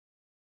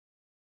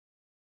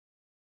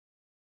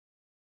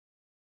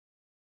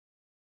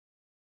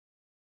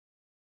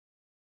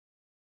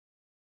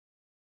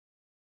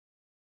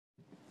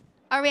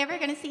Are we ever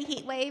going to see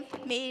Heat Wave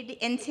made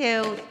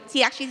into,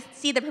 actually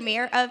see the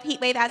premiere of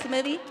Heat Wave as a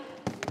movie?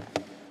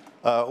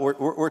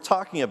 We're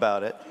talking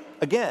about it.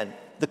 Again,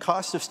 the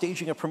cost of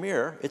staging a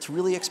premiere, it's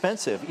really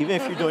expensive, even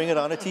if you're doing it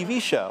on a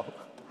TV show.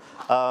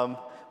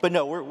 But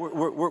no,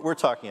 we're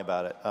talking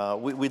about it.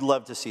 We'd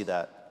love to see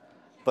that,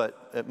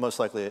 but most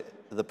likely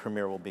the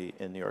premiere will be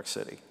in New York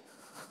City.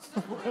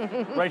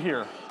 Right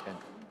here.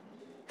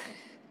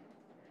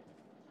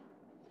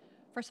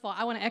 First of all,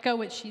 I want to echo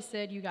what she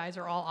said. You guys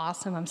are all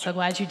awesome. I'm so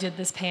glad you did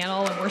this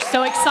panel, and we're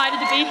so excited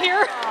to be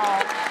here.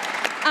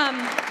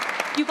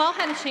 You've all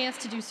had a chance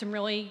to do some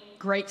really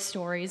great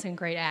stories and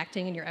great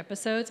acting in your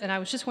episodes, and I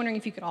was just wondering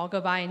if you could all go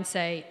by and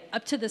say,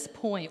 up to this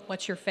point,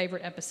 what's your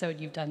favorite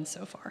episode you've done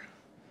so far?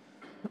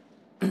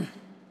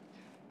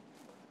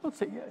 Let's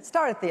see.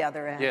 Start at the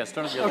other end. Yeah,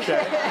 start at the other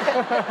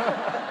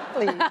end.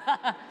 Please.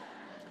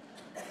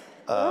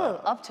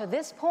 Up to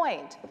this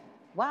point.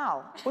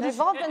 Wow. Well, They've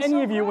all been any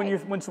so of you,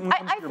 great. when someone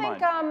comes to your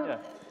mind. I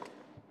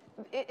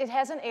think it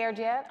hasn't aired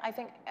yet. I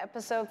think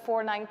episode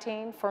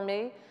 419 for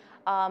me,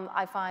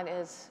 I find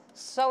is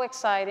so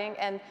exciting.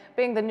 And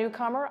being the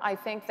newcomer, I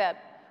think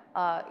that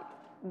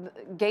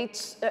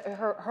Gates,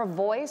 her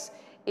voice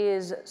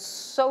is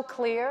so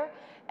clear,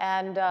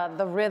 and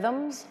the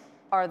rhythms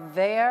are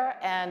there.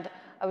 And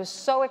I was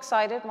so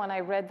excited when I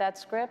read that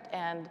script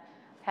and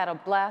had a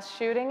blast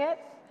shooting it.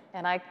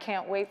 And I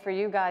can't wait for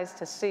you guys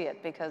to see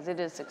it because it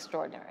is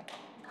extraordinary.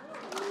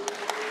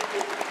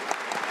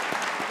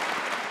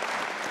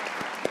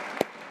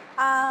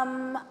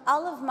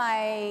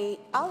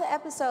 All the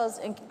episodes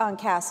on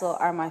Castle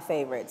are my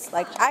favorites.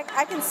 Like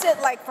I can sit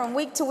like from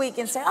week to week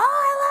and say, oh,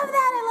 I love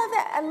that, I love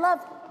that. I love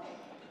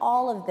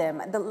all of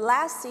them. The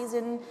last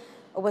season,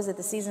 or was it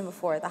the season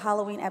before, the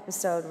Halloween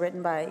episode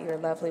written by your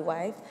lovely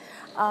wife,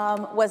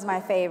 was my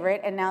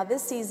favorite. And now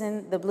this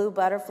season, the Blue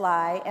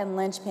Butterfly and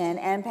Linchpin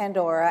and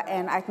Pandora,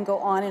 and I can go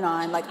on and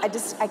on. Like I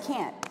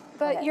can't.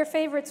 But your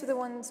favorites were the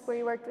ones where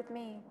you worked with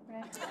me,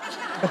 right?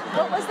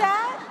 What was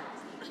that?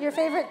 Your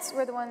favorites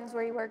were the ones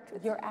where you worked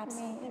with me. You're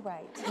absolutely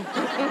right.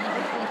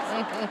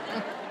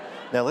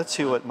 Now let's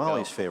see what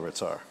Molly's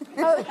favorites are.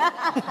 Oh,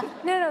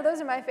 no, those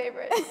are my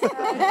favorites.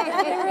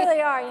 They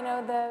really are. You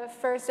know, the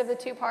first of the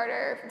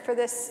two-parter for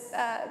this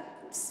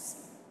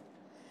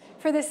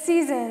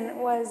season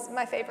was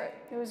my favorite.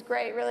 It was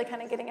great, really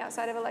kind of getting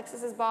outside of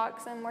Alexis's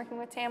box and working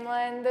with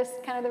Tamla, and this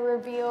kind of the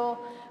reveal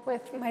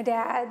with my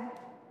dad.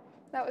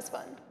 That was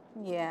fun.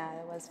 Yeah,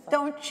 it was fun.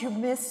 Don't you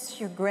miss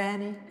your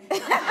granny?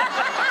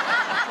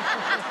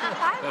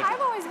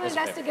 I've always wanted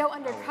us to go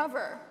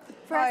undercover.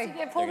 For us to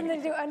get pulled in to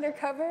do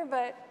undercover,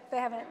 but they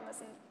haven't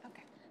listened.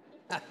 Okay.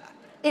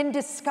 In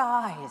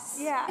disguise,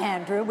 Yeah.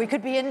 Andrew. We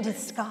could be in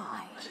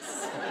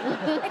disguise.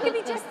 It could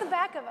be just the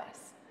back of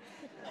us.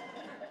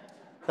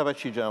 How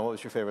about you, John? What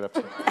was your favorite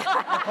episode?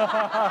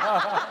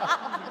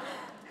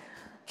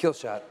 Kill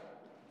Shot.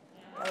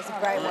 That was a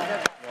great one.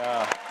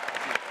 Yeah.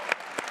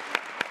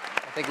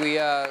 I think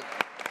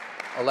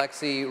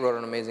Alexi wrote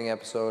an amazing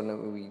episode,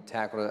 and we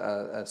tackled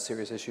a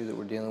serious issue that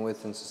we're dealing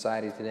with in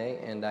society today,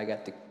 and I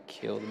got to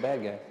kill the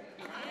bad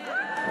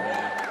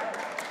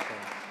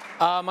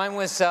guy. Mine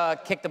was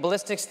Kick the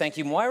Ballistics. Thank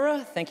you, Moira.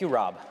 Thank you,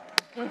 Rob.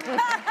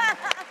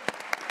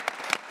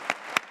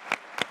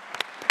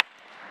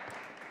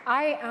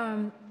 I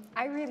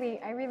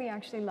really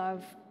actually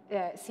love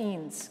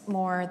scenes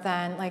more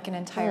than like an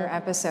entire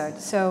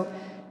episode. So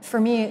for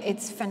me,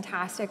 it's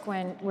fantastic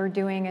when we're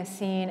doing a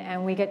scene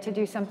and we get to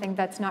do something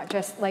that's not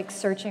just like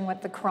searching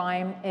what the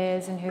crime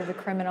is and who the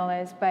criminal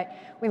is, but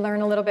we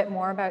learn a little bit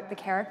more about the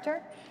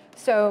character.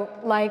 So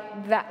like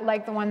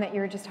the one that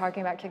you were just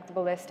talking about, Kick the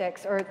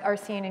Ballistics, or our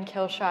scene in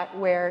Kill Shot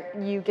where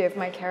you give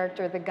my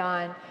character the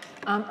gun,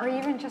 or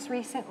even just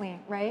recently,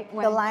 right?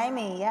 The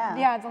Limey, yeah.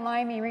 Yeah, the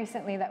Limey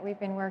recently that we've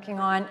been working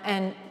on,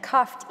 and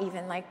Cuffed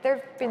even. Like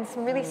there've been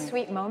some really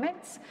sweet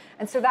moments,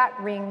 and so that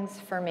rings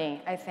for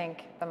me, I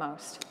think, the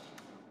most.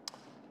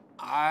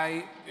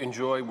 I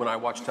enjoy, when I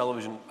watch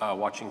television,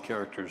 watching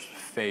characters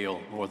fail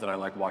more than I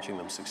like watching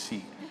them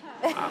succeed.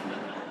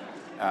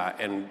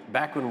 And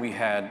back when we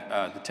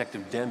had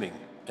Detective Deming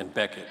and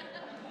Beckett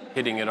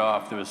hitting it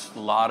off, there was a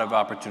lot of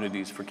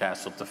opportunities for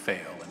Castle to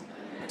fail and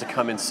to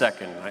come in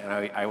second. And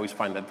I always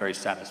find that very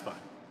satisfying.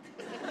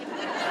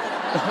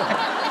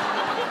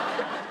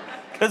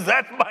 Because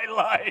that's my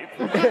life.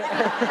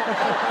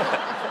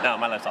 No,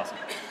 my life's awesome.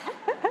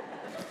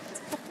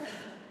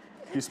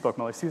 You spoke,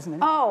 Molly. Susan?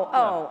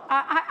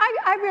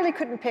 I really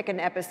couldn't pick an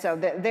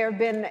episode. There have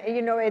been,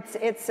 you know, it's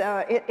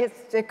a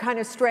kind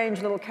of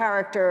strange little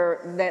character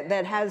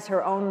that has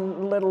her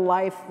own little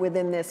life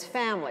within this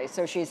family.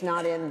 So she's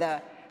not in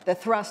the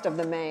thrust of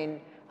the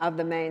main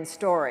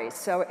story.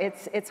 So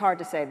it's hard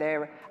to say.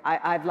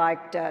 I've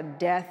liked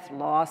death,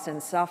 loss,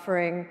 and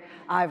suffering.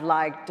 I've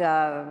liked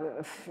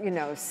you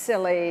know,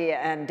 silly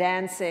and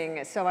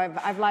dancing. So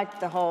I've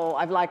liked the whole.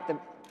 I've liked the.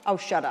 Oh,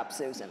 shut up,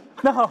 Susan.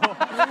 No.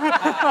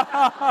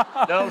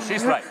 No,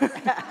 she's right.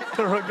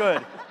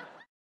 Good.